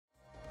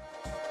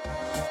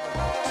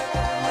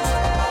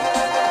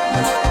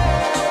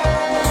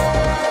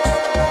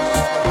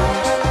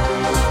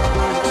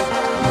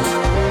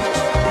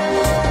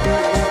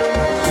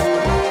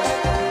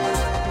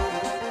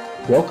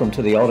Welcome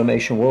to the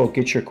Automation World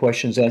Get Your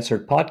Questions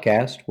Answered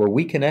podcast, where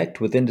we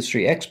connect with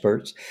industry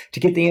experts to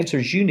get the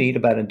answers you need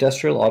about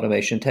industrial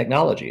automation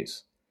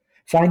technologies.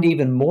 Find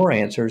even more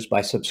answers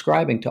by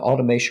subscribing to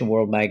Automation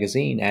World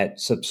magazine at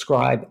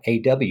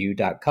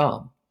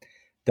subscribeaw.com.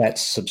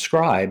 That's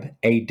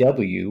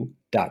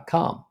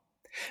subscribeaw.com.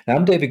 Now,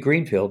 I'm David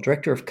Greenfield,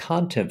 Director of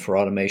Content for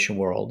Automation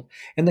World,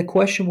 and the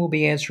question we'll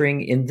be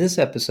answering in this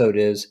episode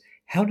is,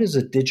 how does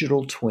a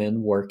digital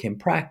twin work in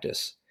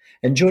practice?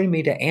 And joining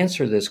me to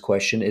answer this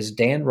question is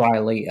Dan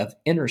Riley of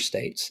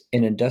Interstates,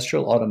 an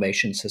industrial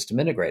automation system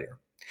integrator.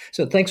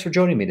 So thanks for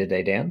joining me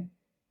today, Dan.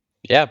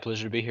 Yeah,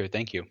 pleasure to be here.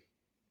 Thank you.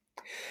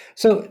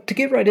 So to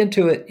get right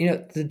into it,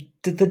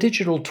 the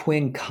digital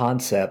twin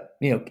concept,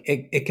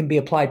 it can be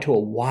applied to a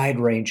wide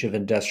range of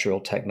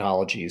industrial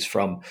technologies,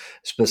 from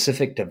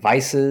specific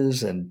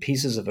devices and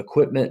pieces of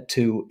equipment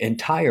to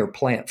entire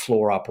plant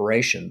floor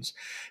operations.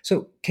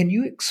 So can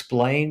you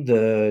explain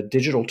the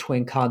digital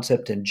twin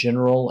concept in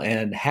general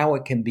and how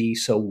it can be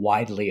so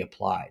widely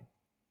applied?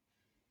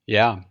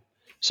 Yeah.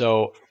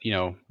 So,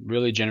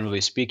 really generally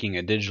speaking,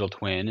 a digital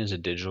twin is a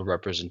digital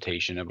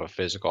representation of a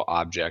physical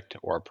object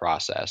or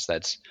process.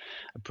 That's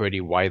a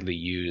pretty widely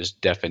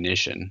used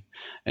definition.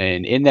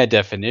 And in that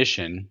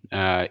definition,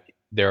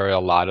 there are a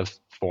lot of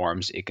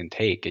forms it can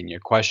take. And your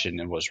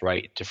question was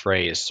right to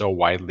phrase so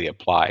widely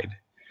applied.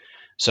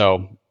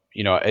 So,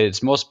 at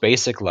its most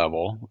basic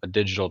level, a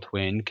digital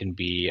twin can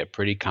be a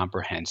pretty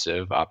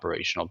comprehensive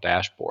operational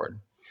dashboard.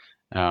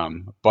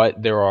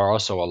 But there are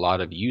also a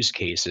lot of use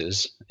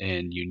cases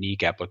and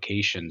unique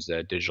applications that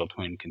a digital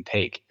twin can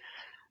take.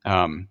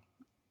 Um,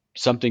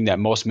 Something that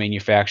most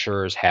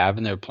manufacturers have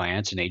in their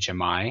plants in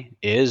HMI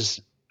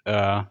is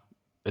a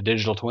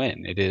digital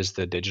twin. It is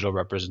the digital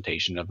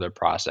representation of their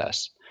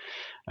process.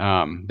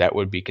 That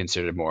would be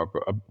considered more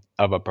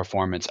of a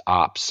performance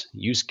ops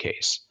use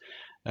case.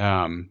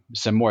 Some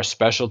more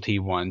specialty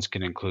ones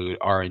can include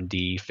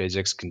R&D,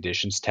 physics,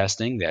 conditions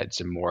testing. That's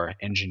a more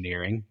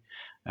engineering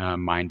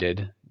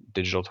minded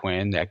digital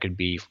twin. That could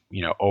be,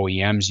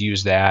 OEMs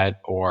use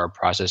that, or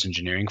process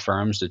engineering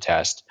firms to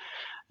test,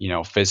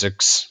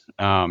 physics,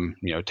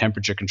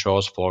 temperature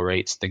controls, flow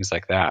rates, things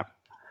like that.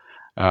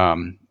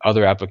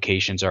 Other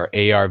applications are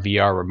AR,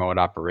 VR remote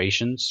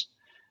operations,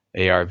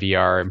 AR,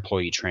 VR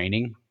employee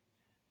training,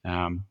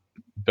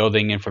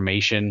 building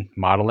information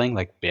modeling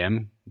like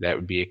BIM. That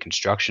would be a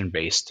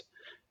construction-based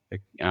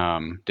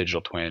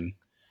digital twin.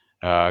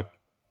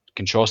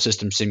 Control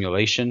system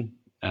simulation,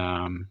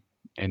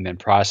 and then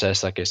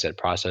process, like I said,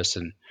 process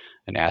and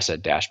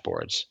asset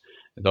dashboards.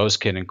 Those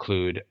can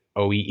include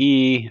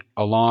OEE,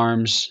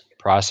 alarms,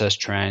 process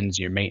trends,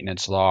 your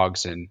maintenance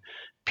logs, and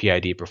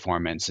PID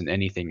performance, and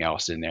anything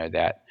else in there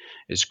that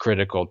is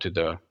critical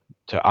to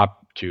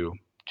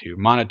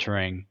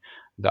monitoring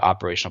the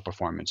operational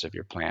performance of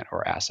your plant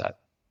or asset.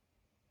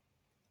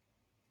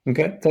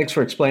 Okay, thanks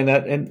for explaining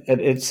that. And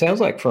it sounds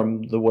like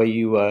from the way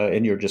you,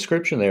 in your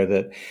description there,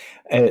 that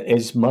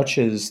as much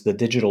as the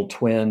digital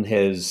twin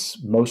has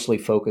mostly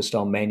focused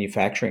on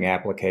manufacturing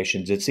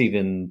applications, it's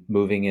even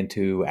moving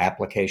into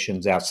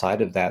applications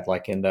outside of that,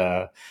 like in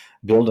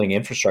building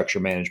infrastructure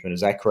management.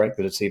 Is that correct?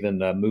 That it's even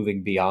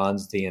moving beyond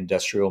the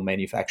industrial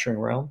manufacturing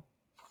realm?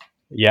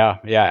 Yeah,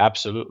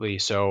 absolutely.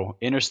 So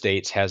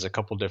Interstates has a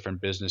couple different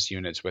business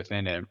units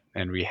within it,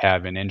 and we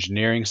have an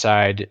engineering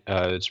side.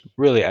 It's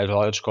really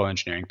electrical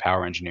engineering,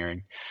 power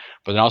engineering,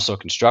 but then also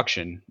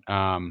construction,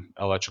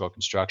 electrical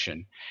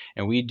construction.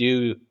 And we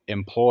do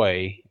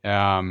employ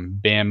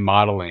BIM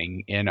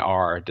modeling in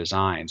our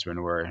designs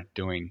when we're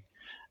doing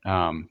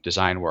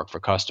design work for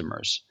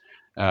customers.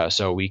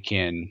 So we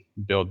can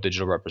build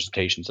digital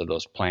representations of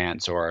those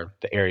plants or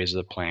the areas of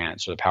the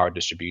plants or the power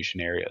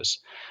distribution areas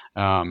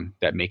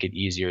that make it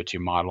easier to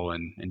model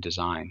and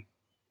design.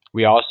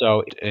 We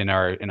also in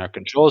our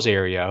controls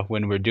area,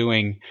 when we're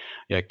doing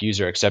like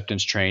user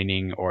acceptance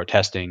training or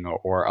testing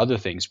or other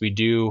things, we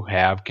do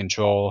have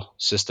control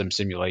system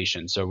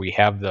simulation. So we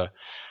have the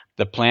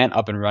plant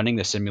up and running,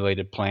 the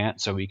simulated plant,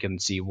 so we can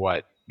see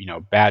what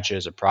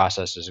batches or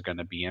processes are going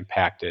to be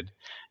impacted.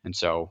 And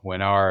so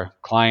when our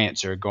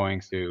clients are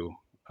going through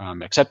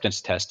acceptance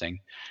testing,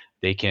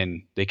 they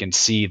can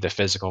see the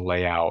physical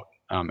layout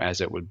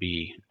as it would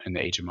be in the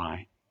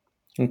HMI.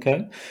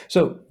 Okay.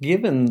 So,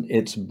 given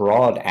its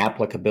broad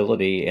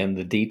applicability and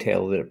the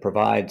detail that it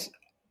provides,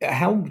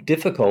 how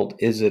difficult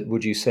is it,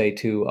 would you say,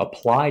 to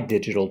apply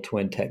digital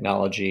twin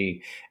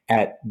technology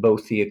at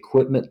both the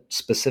equipment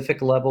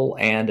specific level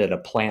and at a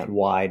plant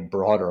wide,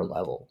 broader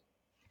level?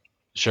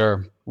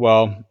 Sure.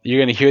 Well, you're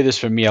going to hear this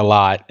from me a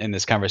lot in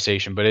this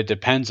conversation, but it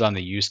depends on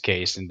the use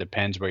case and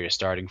depends where you're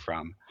starting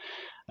from.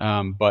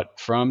 But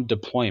from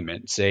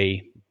deployment,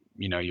 say,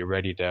 you're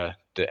ready to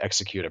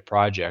execute a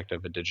project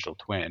of a digital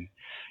twin,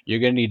 you're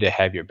going to need to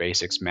have your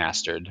basics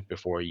mastered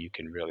before you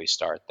can really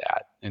start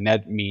that. And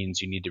that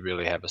means you need to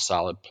really have a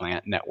solid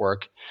plant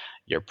network,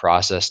 your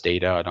process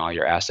data, and all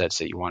your assets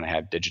that you want to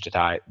have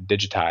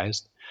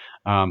digitized.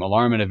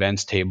 Alarm and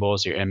events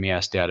tables, your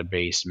MES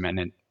database,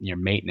 your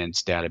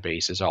maintenance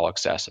database is all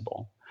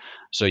accessible.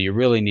 So you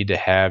really need to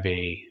have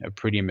a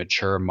pretty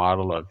mature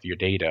model of your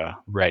data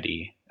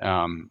ready,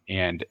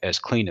 and as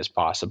clean as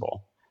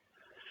possible.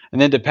 And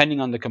then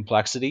depending on the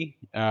complexity,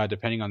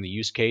 depending on the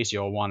use case,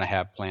 you'll want to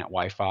have plant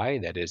Wi-Fi.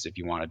 That is, if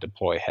you want to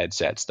deploy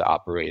headsets to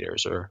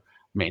operators or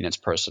maintenance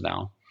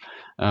personnel.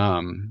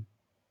 Um,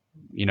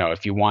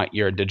 if you want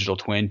your digital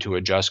twin to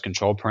adjust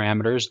control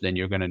parameters, then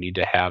you're going to need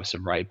to have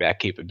some write back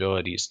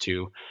capabilities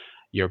to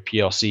your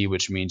PLC,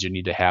 which means you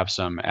need to have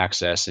some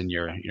access in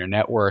your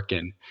network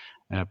and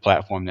a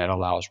platform that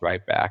allows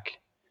write back.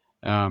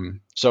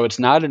 So it's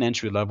not an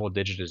entry level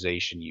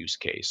digitization use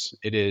case.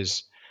 It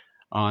is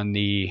on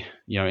the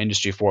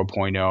industry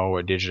 4.0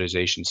 or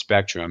digitization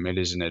spectrum. It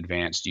is an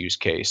advanced use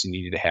case. You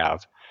need to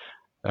have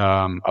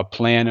a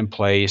plan in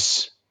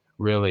place,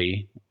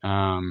 really,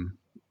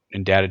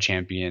 and data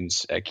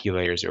champions at key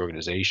layers of the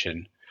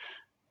organization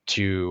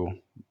to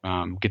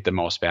get the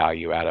most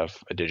value out of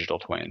a digital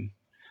twin.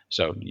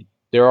 So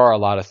there are a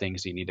lot of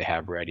things you need to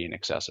have ready and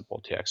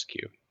accessible to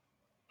execute.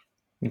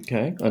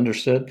 Okay,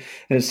 understood.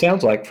 And it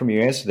sounds like from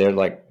your answer there,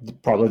 like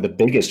probably the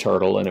biggest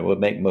hurdle, and it would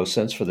make most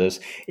sense for this,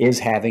 is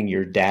having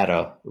your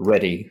data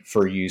ready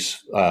for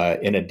use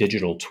in a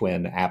digital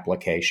twin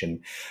application.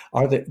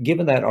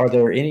 Given that, are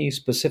there any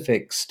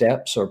specific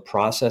steps or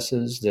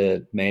processes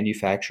that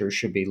manufacturers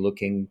should be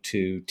looking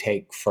to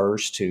take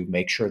first to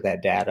make sure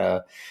that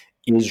data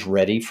is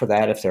ready for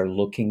that if they're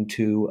looking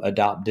to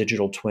adopt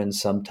digital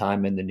twins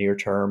sometime in the near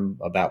term,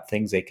 about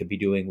things they could be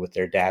doing with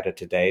their data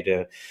today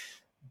to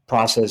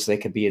process they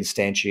could be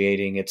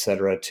instantiating, et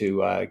cetera,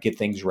 to get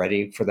things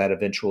ready for that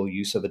eventual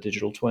use of a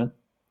digital twin?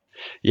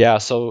 Yeah,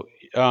 so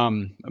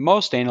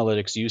most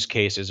analytics use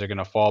cases are going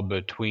to fall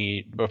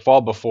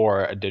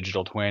before a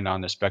digital twin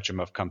on the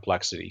spectrum of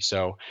complexity.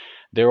 So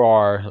there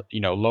are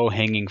low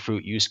hanging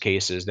fruit use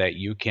cases that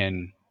you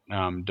can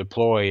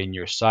deploy in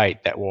your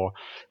site that will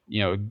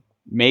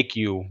make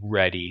you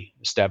ready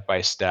step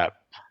by step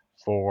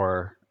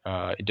for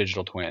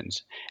digital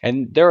twins.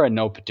 And they're in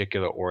no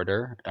particular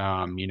order.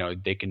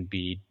 They can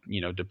be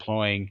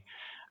deploying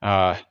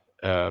a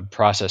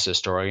process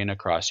historian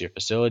across your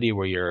facility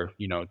where you're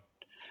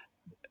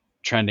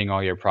trending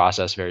all your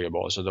process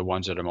variables, are the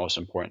ones that are most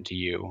important to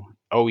you.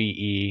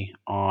 OEE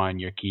on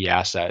your key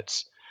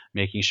assets,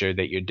 making sure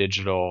that your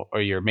digital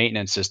or your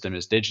maintenance system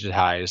is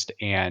digitized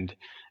and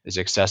is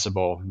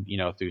accessible,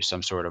 through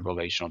some sort of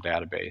relational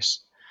database,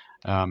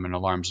 and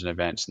alarms and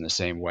events in the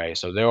same way.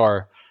 So there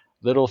are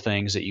little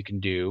things that you can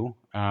do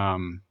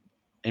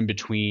in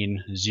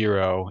between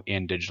zero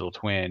and digital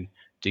twin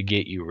to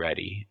get you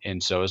ready.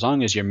 And so as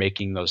long as you're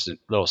making those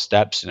little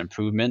steps and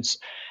improvements,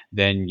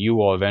 then you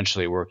will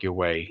eventually work your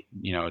way,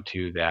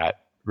 to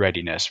that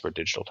readiness for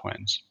digital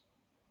twins.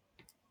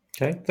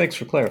 Okay, thanks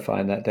for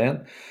clarifying that,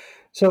 Dan.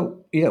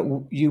 So,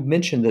 you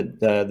mentioned that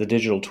the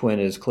digital twin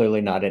is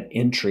clearly not an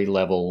entry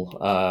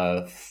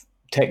level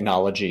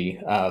technology.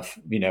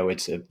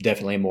 It's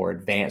definitely a more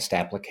advanced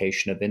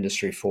application of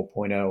Industry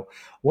 4.0.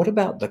 What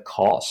about the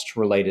cost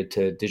related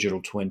to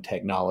digital twin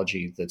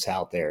technology that's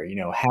out there?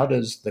 How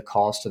does the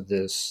cost of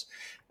this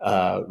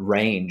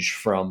range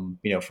from,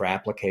 for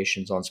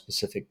applications on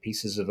specific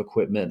pieces of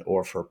equipment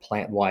or for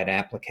plant-wide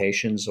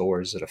applications, or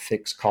is it a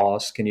fixed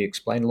cost? Can you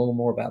explain a little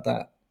more about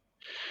that?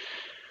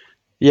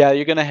 Yeah,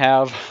 you're going to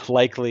have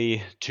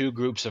likely two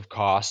groups of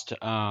cost.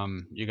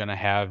 You're going to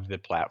have the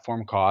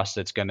platform cost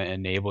that's going to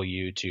enable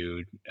you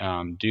to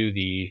do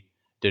the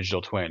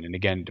digital twin. And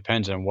again, it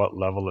depends on what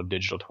level of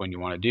digital twin you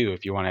want to do.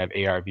 If you want to have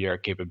AR,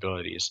 VR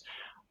capabilities,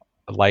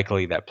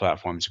 likely that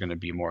platform is going to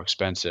be more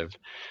expensive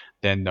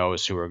than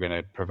those who are going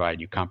to provide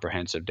you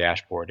comprehensive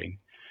dashboarding.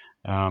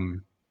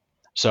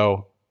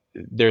 So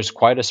there's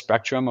quite a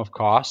spectrum of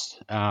costs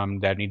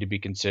that need to be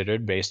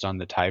considered based on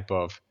the type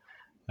of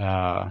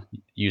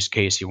use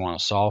case you want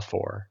to solve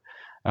for.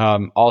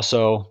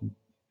 Also,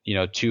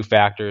 two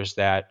factors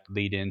that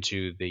lead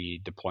into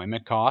the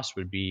deployment cost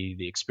would be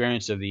the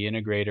experience of the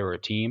integrator or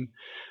team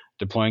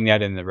deploying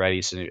that in the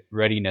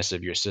readiness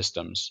of your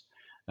systems.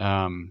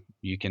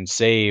 You can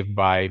save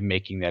by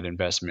making that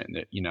investment,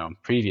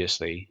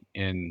 previously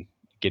in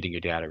getting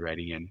your data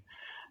ready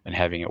and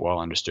having it well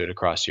understood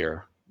across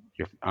your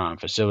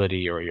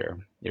facility or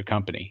your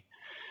company.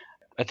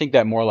 I think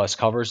that more or less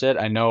covers it.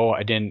 I know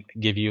I didn't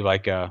give you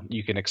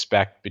you can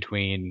expect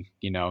between,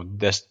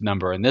 this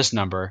number and this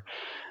number,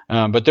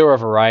 but there are a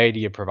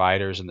variety of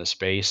providers in the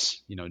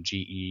space,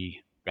 GE,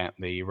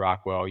 Bentley,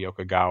 Rockwell,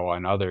 Yokogawa,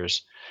 and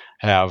others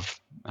have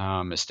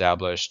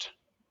established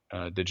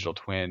digital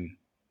twin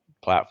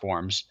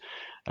platforms.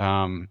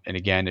 And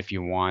again, if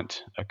you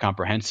want a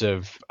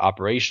comprehensive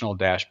operational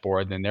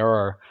dashboard, then there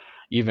are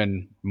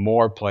even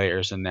more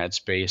players in that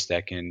space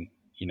that can,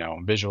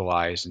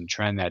 visualize and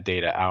trend that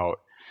data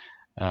out.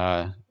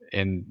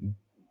 And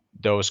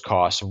those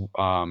costs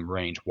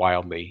range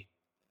wildly.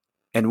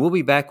 And we'll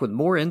be back with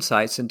more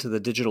insights into the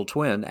digital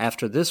twin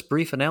after this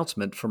brief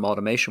announcement from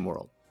Automation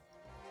World.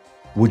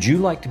 Would you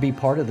like to be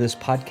part of this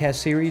podcast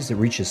series that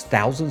reaches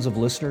thousands of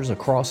listeners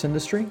across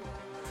industry?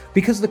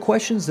 Because the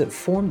questions that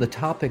form the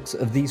topics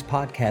of these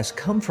podcasts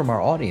come from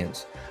our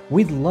audience,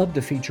 we'd love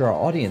to feature our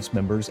audience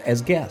members as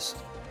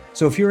guests.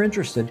 So if you're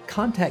interested,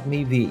 contact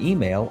me via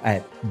email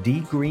at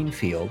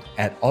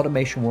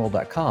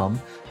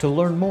dgreenfield@automationworld.com to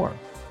learn more.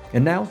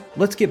 And now,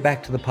 let's get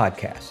back to the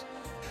podcast.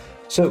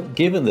 So,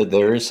 given that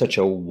there is such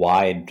a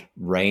wide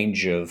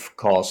range of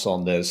costs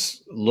on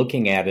this,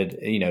 looking at it,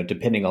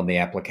 depending on the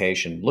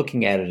application,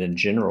 looking at it in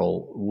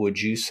general,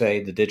 would you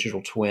say the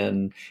digital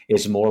twin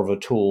is more of a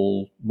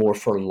tool more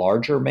for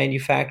larger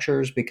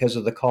manufacturers because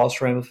of the cost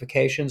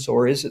ramifications,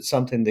 or is it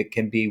something that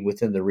can be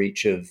within the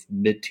reach of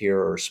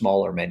mid-tier or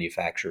smaller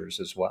manufacturers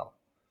as well?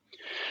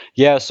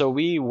 Yeah, so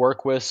we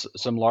work with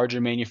some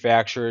larger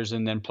manufacturers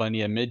and then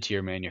plenty of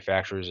mid-tier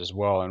manufacturers as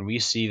well, and we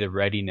see the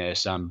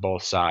readiness on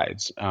both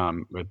sides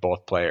with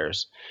both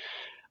players.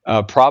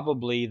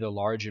 Probably the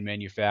larger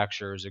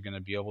manufacturers are going to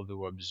be able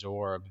to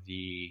absorb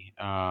the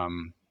I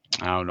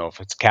don't know if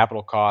it's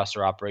capital costs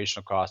or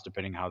operational costs,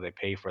 depending how they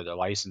pay for their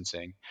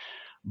licensing,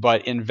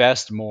 but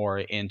invest more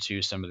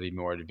into some of the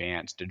more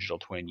advanced digital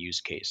twin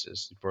use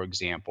cases. For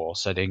example,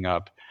 setting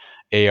up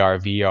AR,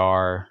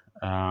 VR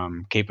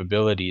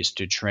capabilities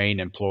to train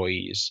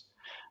employees.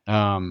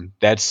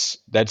 That's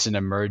an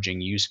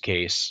emerging use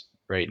case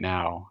right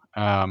now.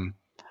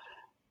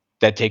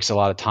 That takes a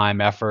lot of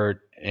time, effort,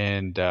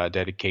 and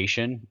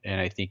dedication, and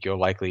I think you'll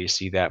likely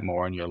see that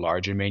more in your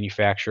larger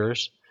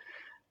manufacturers.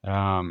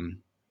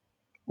 Um,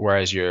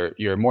 Whereas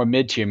your more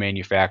mid-tier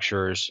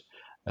manufacturers,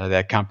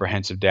 that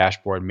comprehensive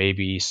dashboard,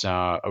 maybe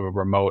some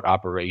remote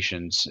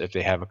operations if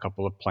they have a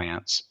couple of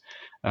plants,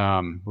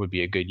 would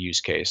be a good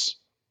use case.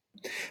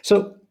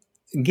 So,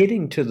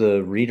 getting to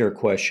the reader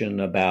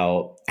question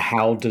about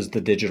how does the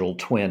digital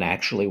twin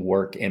actually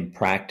work in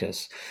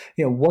practice,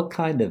 what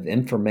kind of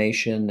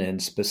information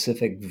and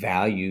specific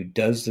value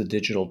does the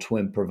digital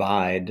twin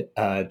provide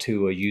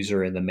to a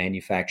user in the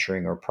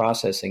manufacturing or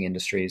processing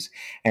industries,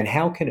 and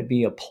how can it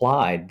be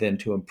applied then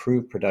to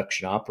improve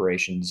production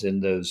operations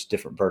in those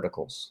different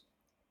verticals?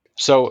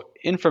 So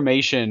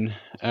information,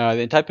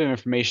 the type of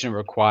information it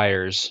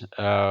requires,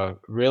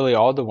 really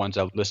all the ones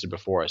I've listed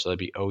before. So that'd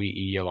be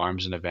OEE,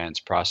 alarms and events,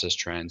 process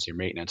trends, your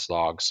maintenance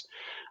logs,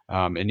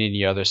 and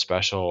any other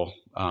special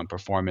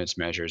performance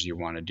measures you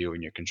want to do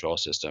in your control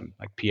system,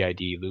 like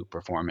PID loop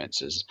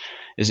performance is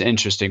an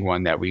interesting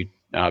one that we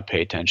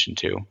pay attention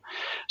to.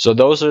 So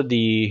those are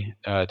the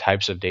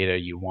types of data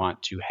you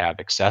want to have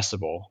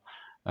accessible.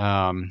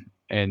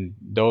 And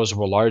those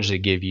will largely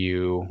give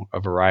you a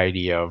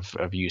variety of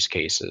use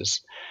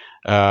cases.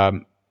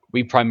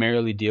 We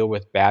primarily deal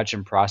with batch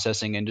and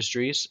processing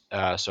industries,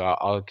 so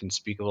I can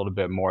speak a little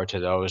bit more to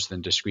those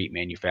than discrete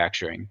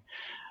manufacturing.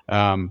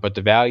 But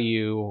the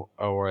value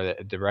or the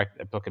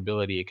direct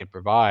applicability it can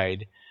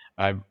provide,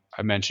 I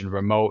mentioned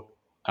remote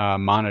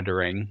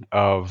monitoring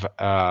of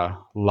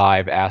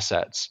live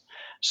assets.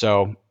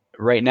 So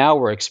right now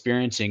we're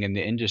experiencing in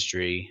the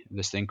industry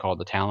this thing called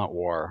the talent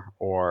war,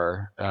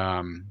 or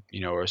a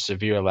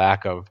severe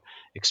lack of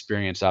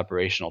experienced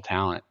operational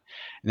talent,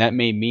 and that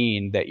may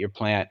mean that your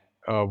plant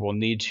will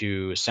need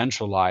to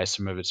centralize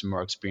some of its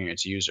more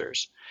experienced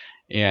users.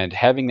 And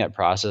having that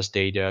process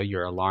data,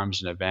 your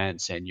alarms and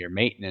events, and your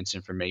maintenance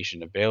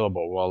information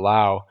available will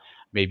allow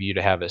maybe you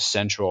to have a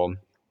central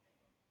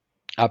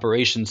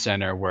operations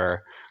center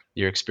where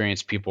your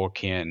experienced people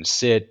can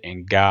sit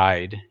and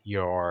guide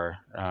your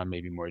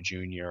maybe more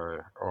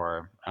junior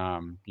or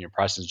your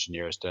process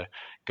engineers to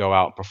go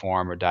out and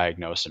perform or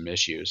diagnose some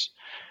issues.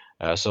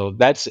 So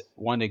that's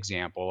one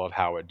example of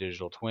how a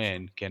digital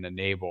twin can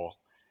enable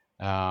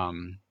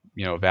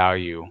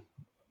value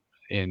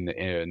in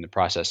the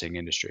processing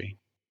industry.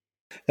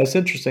 That's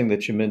interesting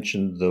that you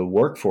mentioned the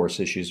workforce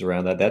issues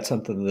around that. That's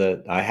something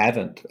that I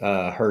haven't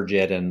heard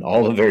yet in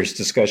all the various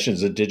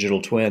discussions of digital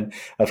twin.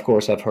 Of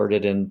course, I've heard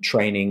it in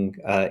training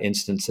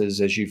instances,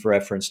 as you've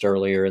referenced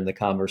earlier in the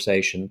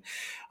conversation,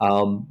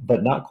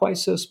 but not quite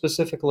so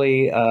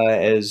specifically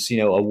as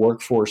a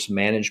workforce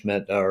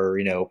management or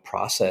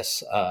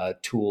process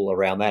tool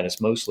around that. It's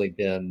mostly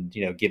been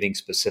giving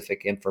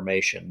specific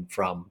information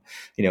from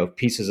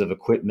pieces of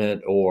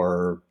equipment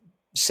or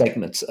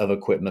segments of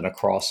equipment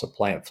across a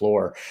plant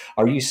floor.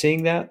 Are you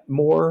seeing that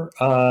more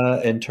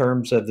in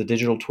terms of the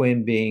digital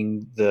twin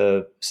being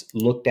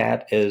looked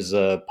at as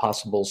a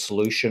possible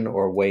solution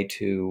or way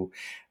to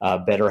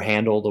better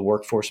handle the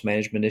workforce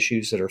management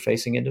issues that are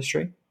facing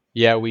industry?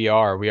 Yeah, we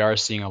are. We are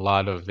seeing a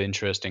lot of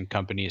interest in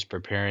companies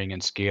preparing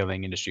and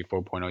scaling Industry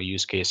 4.0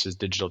 use cases,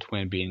 digital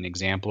twin being an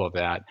example of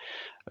that.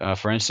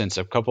 For instance,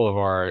 a couple of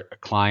our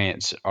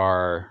clients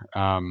are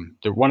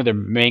one of their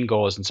main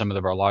goals in some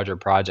of our larger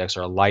projects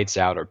are lights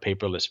out or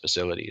paperless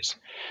facilities.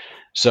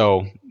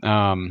 So,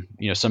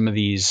 some of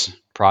these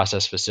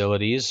process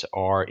facilities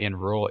are in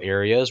rural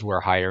areas where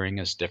hiring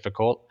is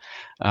difficult,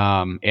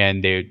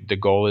 and the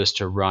goal is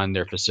to run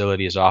their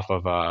facilities off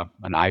of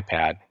an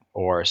iPad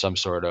or some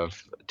sort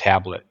of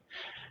tablet.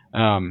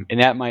 And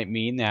that might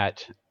mean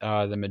that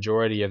the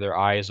majority of their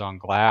eyes on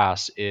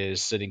glass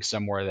is sitting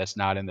somewhere that's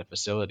not in the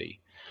facility.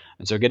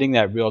 And so getting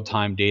that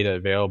real-time data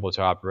available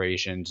to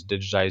operations,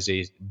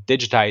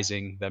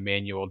 digitizing the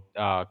manual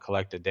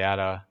collected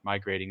data,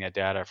 migrating that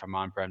data from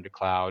on-prem to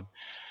cloud,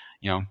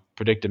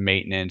 predictive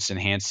maintenance,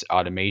 enhanced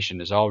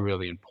automation is all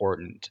really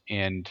important.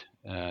 And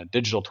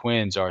digital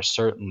twins are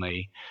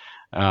certainly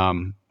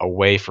a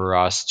way for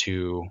us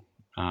to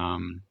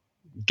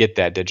get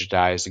that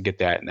digitized and get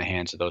that in the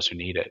hands of those who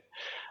need it.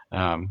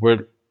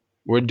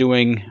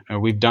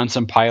 We've done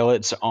some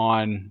pilots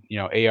on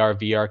AR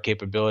VR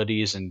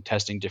capabilities and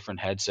testing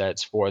different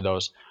headsets for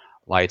those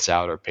lights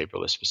out or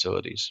paperless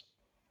facilities.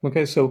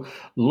 Okay, so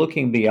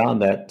looking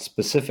beyond that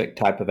specific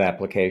type of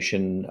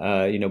application,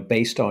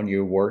 based on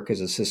your work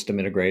as a system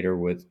integrator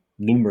with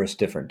numerous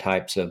different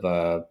types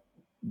of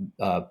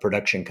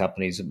production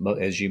companies,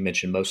 as you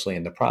mentioned, mostly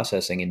in the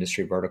processing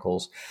industry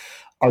verticals,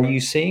 are you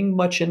seeing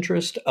much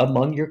interest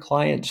among your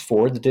clients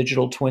for the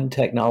digital twin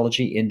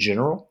technology in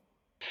general?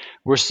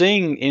 We're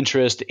seeing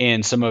interest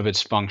in some of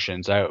its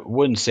functions. I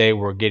wouldn't say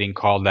we're getting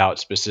called out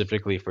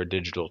specifically for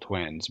digital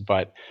twins,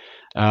 but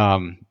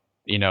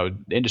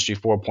Industry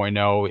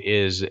 4.0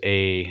 is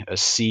a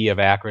sea of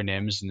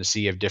acronyms and a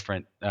sea of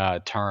different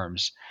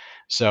terms.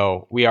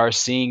 So we are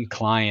seeing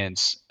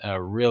clients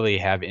really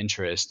have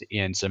interest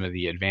in some of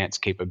the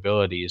advanced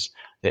capabilities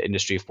that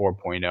Industry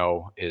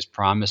 4.0 is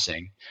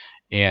promising.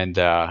 And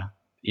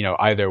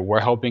either we're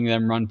helping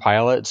them run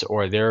pilots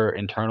or their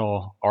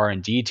internal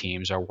R&D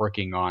teams are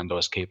working on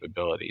those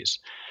capabilities.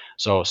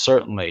 So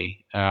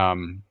certainly,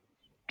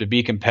 to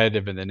be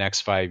competitive in the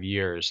next 5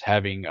 years,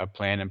 having a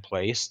plan in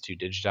place to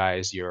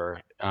digitize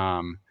your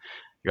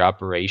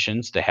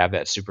operations, to have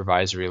that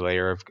supervisory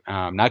layer of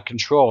not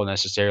control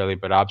necessarily,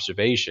 but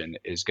observation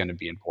is going to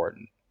be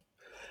important.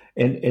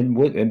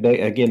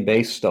 Again,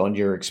 based on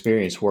your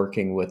experience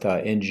working with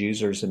end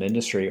users in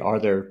industry, are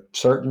there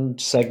certain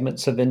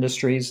segments of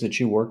industries that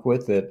you work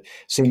with that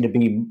seem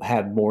to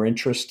have more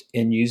interest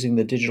in using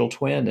the digital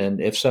twin? And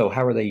if so,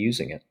 how are they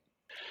using it?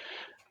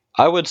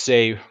 I would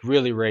say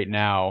really right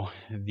now,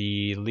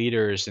 the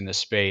leaders in the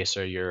space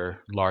are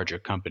your larger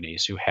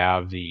companies who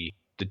have the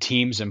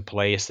teams in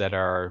place that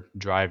are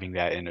driving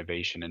that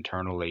innovation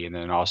internally and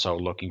then also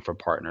looking for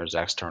partners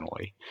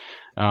externally.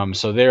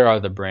 So there are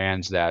the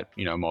brands that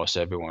most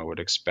everyone would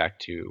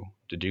expect to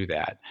do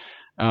that.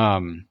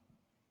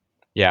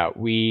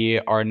 We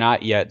are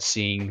not yet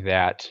seeing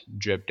that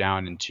drip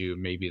down into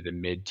maybe the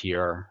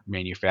mid-tier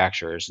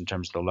manufacturers in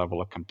terms of the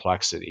level of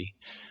complexity.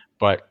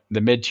 But the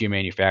mid-tier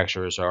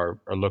manufacturers are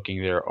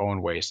looking their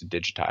own ways to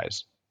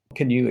digitize.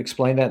 Can you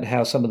explain that and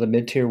how some of the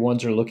mid-tier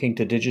ones are looking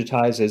to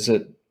digitize?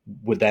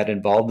 Would that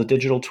involve the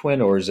digital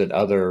twin, or is it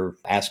other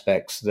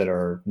aspects that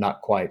are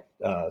not quite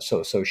so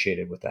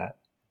associated with that?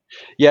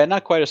 Yeah,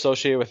 not quite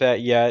associated with that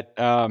yet.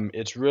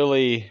 It's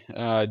really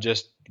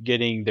just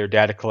getting their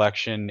data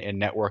collection and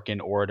network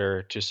in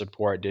order to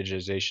support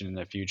digitization in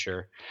the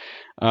future.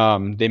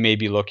 They may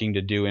be looking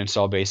to do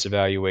install base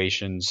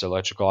evaluations,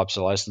 electrical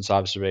obsolescence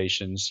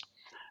observations,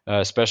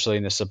 especially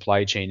in the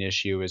supply chain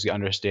issue, is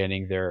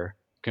understanding their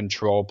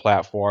control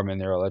platform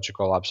and their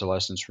electrical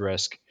obsolescence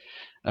risk.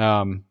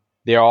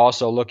 They are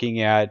also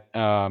looking at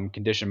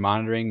condition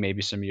monitoring,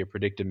 maybe some of your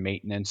predictive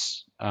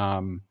maintenance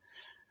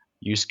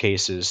use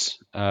cases,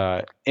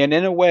 and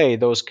in a way,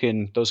 those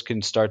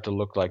can start to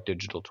look like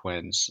digital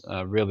twins.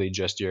 Really,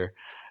 just your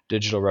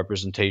digital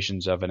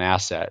representations of an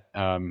asset,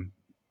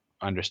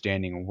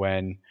 understanding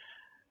when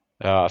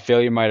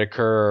failure might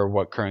occur or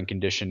what current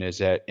condition is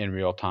at in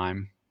real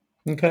time.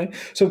 Okay.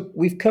 So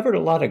we've covered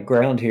a lot of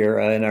ground here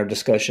in our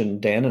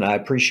discussion, Dan, and I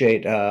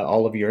appreciate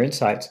all of your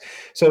insights.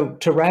 So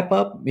to wrap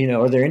up,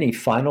 are there any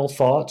final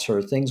thoughts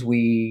or things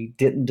we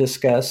didn't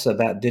discuss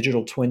about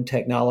digital twin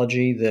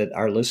technology that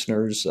our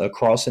listeners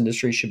across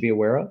industry should be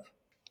aware of?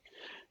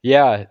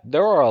 Yeah,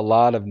 there are a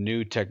lot of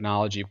new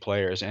technology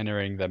players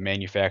entering the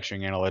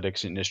manufacturing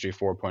analytics industry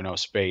 4.0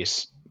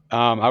 space.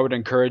 I would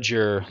encourage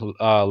your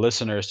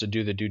listeners to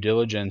do the due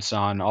diligence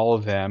on all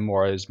of them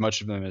or as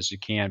much of them as you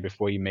can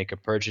before you make a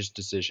purchase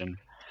decision.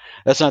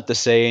 That's not to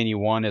say any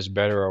one is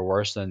better or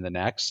worse than the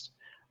next,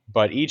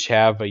 but each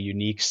have a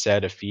unique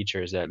set of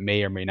features that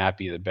may or may not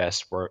be the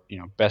best work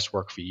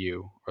for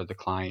you or the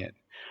client.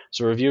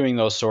 So reviewing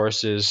those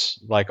sources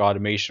like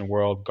Automation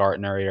World,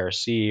 Gartner,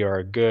 ARC are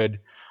a good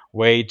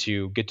way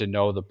to get to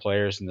know the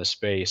players in the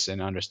space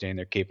and understand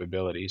their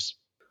capabilities.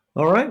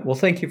 All right. Well,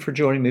 thank you for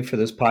joining me for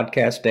this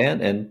podcast, Dan.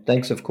 And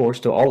thanks, of course,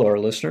 to all our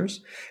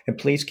listeners. And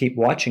please keep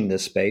watching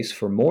this space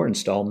for more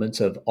installments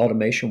of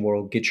Automation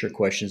World Get Your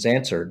Questions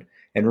Answered.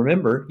 And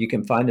remember, you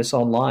can find us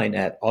online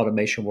at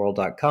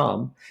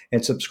automationworld.com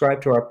and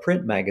subscribe to our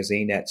print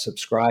magazine at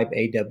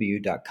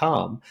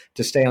subscribeaw.com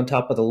to stay on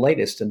top of the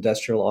latest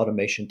industrial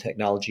automation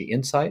technology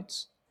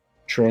insights,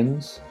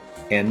 trends,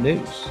 and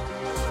news.